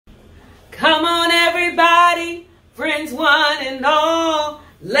friends one and all,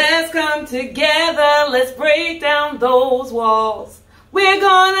 let's come together, let's break down those walls. We're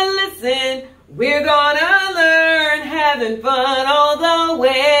gonna listen, we're gonna learn, having fun all the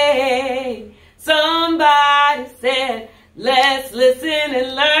way. Somebody said, let's listen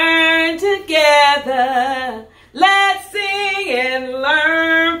and learn together. Let's sing and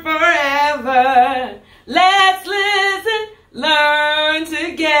learn forever. Let's listen, learn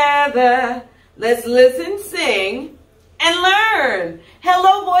together. Let's listen, sing, and learn.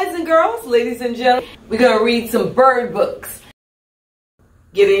 Hello, boys and girls, ladies and gentlemen. We're going to read some bird books.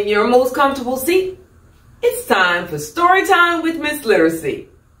 Get in your most comfortable seat. It's time for story time with Miss Literacy.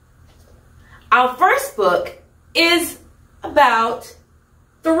 Our first book is about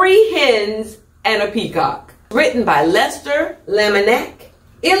Three Hens and a Peacock. Written by Lester Laminack.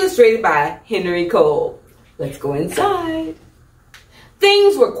 Illustrated by Henry Cole. Let's go inside.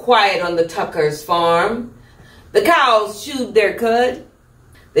 Things were quiet on the Tuckers' farm. The cows chewed their cud.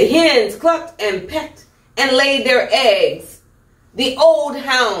 The hens clucked and pecked and laid their eggs. The old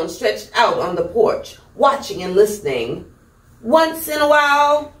hound stretched out on the porch, watching and listening. Once in a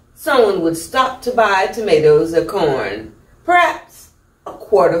while, someone would stop to buy tomatoes or corn, perhaps a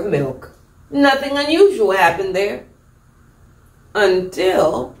quart of milk. Nothing unusual happened there.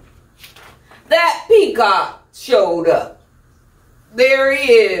 Until that peacock showed up. There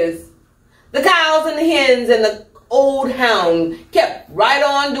he is. The cows and the hens and the old hound kept right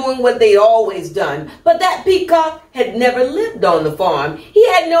on doing what they'd always done. But that peacock had never lived on the farm. He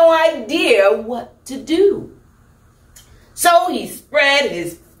had no idea what to do. So he spread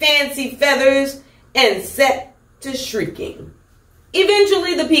his fancy feathers and set to shrieking.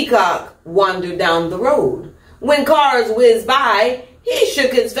 Eventually the peacock wandered down the road. When cars whizzed by, he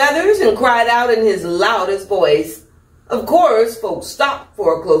shook his feathers and cried out in his loudest voice. Of course, folks stopped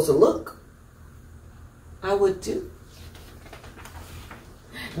for a closer look. I would too.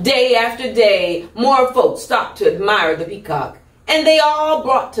 Day after day, more folks stopped to admire the peacock, and they all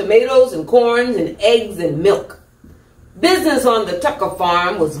brought tomatoes and corn and eggs and milk. Business on the Tucker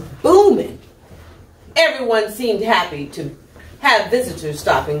farm was booming. Everyone seemed happy to have visitors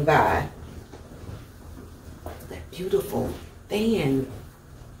stopping by. That beautiful fan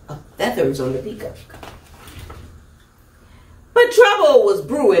of feathers on the peacock. But trouble was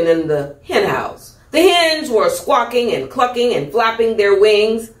brewing in the hen house. The hens were squawking and clucking and flapping their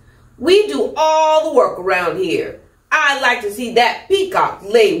wings. We do all the work around here. I'd like to see that peacock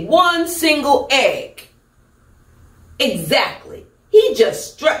lay one single egg. Exactly. He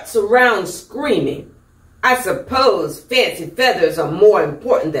just struts around screaming. I suppose fancy feathers are more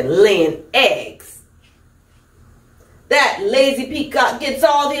important than laying eggs. That lazy peacock gets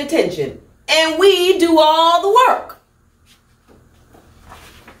all the attention, and we do all the work.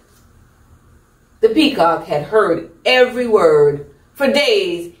 The peacock had heard every word. For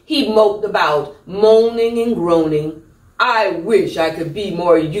days, he moped about, moaning and groaning. I wish I could be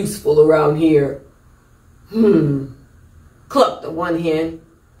more useful around here. Clucked the one hen.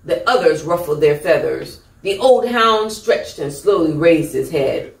 The others ruffled their feathers. The old hound stretched and slowly raised his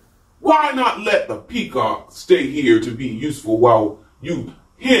head. Why not let the peacock stay here to be useful while you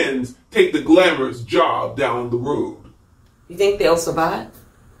hens take the glamorous job down the road? You think they'll survive?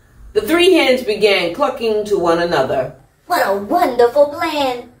 The three hens began clucking to one another. What a wonderful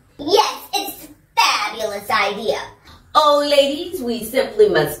plan. Yes, it's a fabulous idea. Oh, ladies, we simply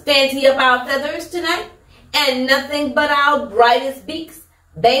must fancy up our feathers tonight, and nothing but our brightest beaks,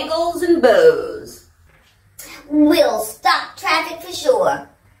 bangles, and bows. We'll stop traffic for sure.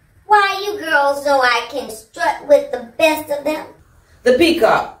 Why, you girls know I can strut with the best of them. The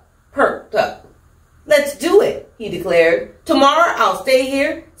peacock perked up. Let's do it, he declared. Tomorrow I'll stay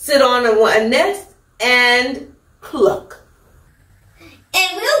here, sit on a nest, and cluck. And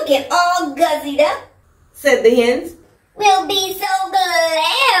we'll get all guzzied up, said the hens. We'll be so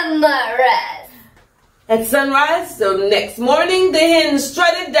glamorous. At sunrise, so next morning, the hens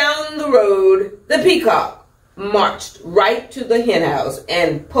strutted down the road. The peacock marched right to the hen house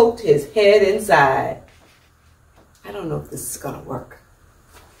and poked his head inside. I don't know if this is going to work.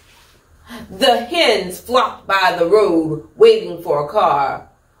 The hens flocked by the road, waiting for a car.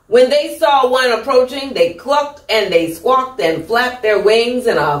 When they saw one approaching, they clucked and they squawked and flapped their wings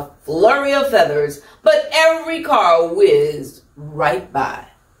in a flurry of feathers, but every car whizzed right by.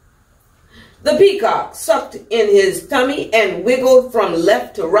 The peacock sucked in his tummy and wiggled from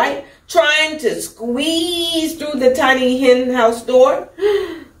left to right, trying to squeeze through the tiny hen house door.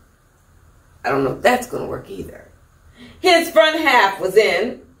 I don't know if that's going to work either. His front half was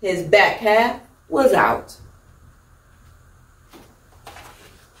in, his back half was out.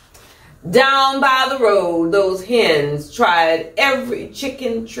 Down by the road, those hens tried every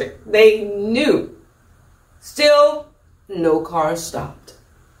chicken trick they knew. Still, no cars stopped.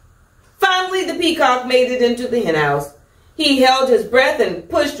 Finally, the peacock made it into the hen house. He held his breath and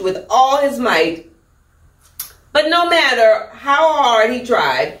pushed with all his might. But no matter how hard he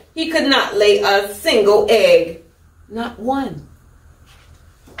tried, he could not lay a single egg. Not one.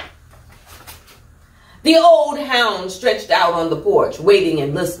 The old hound stretched out on the porch, waiting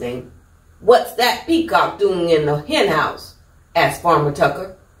and listening. "What's that peacock doing in the hen house?" asked Farmer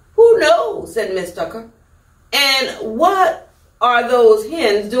Tucker. "Who knows?" said Miss Tucker. "And what are those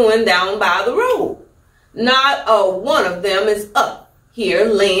hens doing down by the road? Not a one of them is up here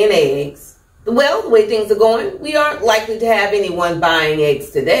laying eggs." "Well, the way things are going, we aren't likely to have anyone buying eggs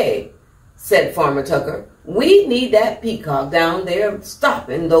today," said Farmer Tucker. "We need that peacock down there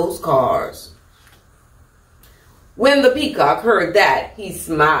stopping those cars." When the peacock heard that, he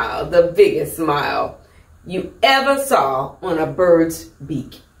smiled the biggest smile you ever saw on a bird's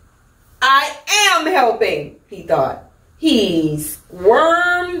beak. "I am helping," he thought. He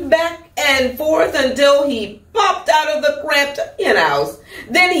squirmed back and forth until he popped out of the cramped hen house.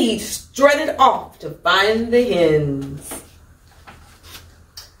 Then he strutted off to find the hens.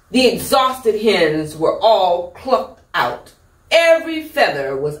 The exhausted hens were all clucked out. Every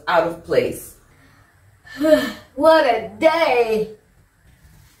feather was out of place. What a day!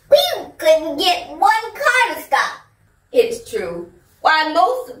 We couldn't get one car to stop. It's true. Why,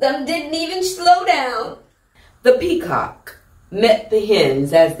 most of them didn't even slow down. The peacock met the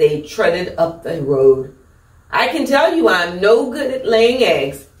hens as they trotted up the road. "I can tell you I'm no good at laying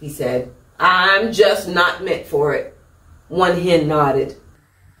eggs," he said. "I'm just not meant for it." One hen nodded.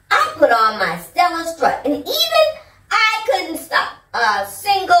 I put on my stellar strut, and even I couldn't stop a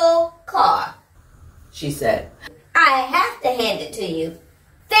single car, she said. "I have to hand it to you.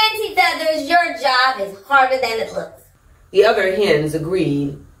 Fancy feathers, your job is harder than it looks." The other hens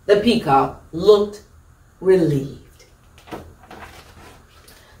agreed. The peacock looked relieved.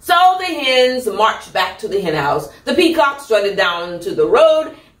 So the hens marched back to the hen house. The peacock strutted down to the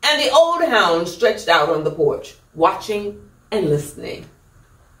road, and the old hound stretched out on the porch, watching and listening.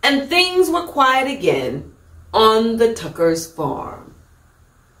 And things were quiet again on the Tuckers' farm.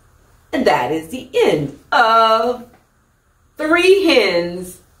 And that is the end of Three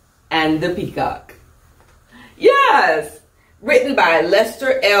Hens and the Peacock. Yes, written by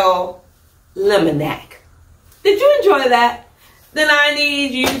Lester Laminack. Did you enjoy that? Then I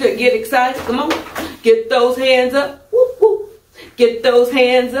need you to get excited. Come on, get those hands up. Whoop, whoop. Get those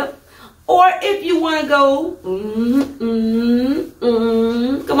hands up. Or if you want to go,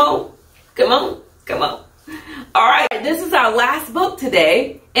 come on, come on, come on. All right, this is our last book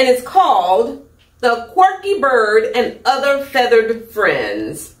today, and it's called The Quirky Bird and Other Feathered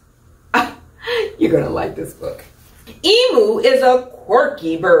Friends. You're going to like this book. Emu is a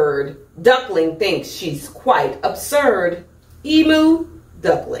quirky bird. Duckling thinks she's quite absurd. Emu,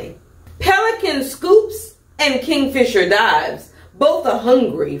 duckling. Pelican scoops and kingfisher dives. Both are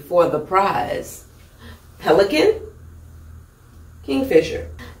hungry for the prize. Pelican, kingfisher.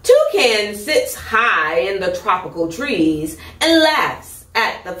 Toucan sits high in the tropical trees and laughs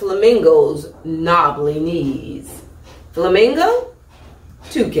at the flamingo's knobbly knees. Flamingo,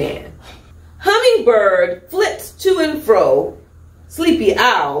 toucan. Hummingbird flits to and fro. Sleepy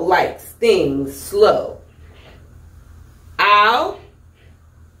owl likes things slow. Owl,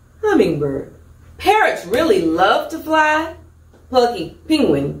 hummingbird. Parrots really love to fly. Plucky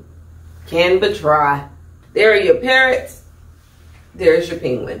penguin can but try. There are your parrots. There's your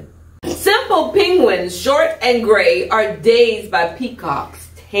penguin. Simple penguins, short and gray, are dazed by peacock's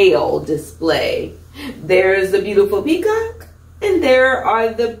tail display. There's the beautiful peacock, and there are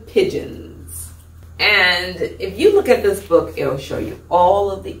the pigeons. And if you look at this book, it'll show you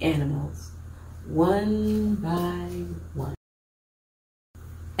all of the animals, one by one.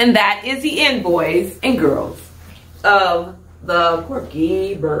 And that is the end, boys and girls, of The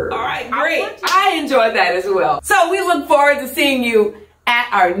Quirky Bird. All right, great. I enjoyed that as well. So we look forward to seeing you at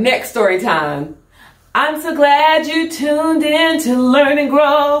our next story time. I'm so glad you tuned in to learn and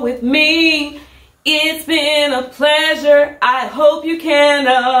grow with me. It's been a pleasure. I hope you can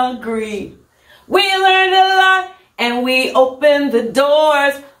agree. We learned a lot and we opened the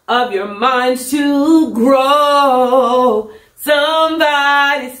doors of your minds to grow.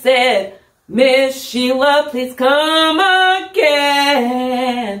 Somebody said, "Miss Sheila, please come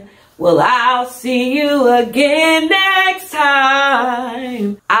again." Well, I'll see you again next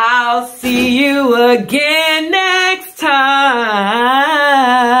time. I'll see you again next time.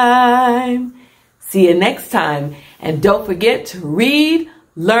 See you next time. And don't forget to read,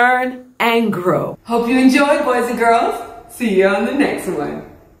 learn, and grow. Hope you enjoyed, boys and girls. See you on the next one.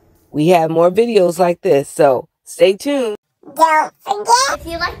 We have more videos like this, so stay tuned. Don't forget, if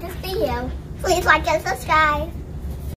you like this video, please like and subscribe.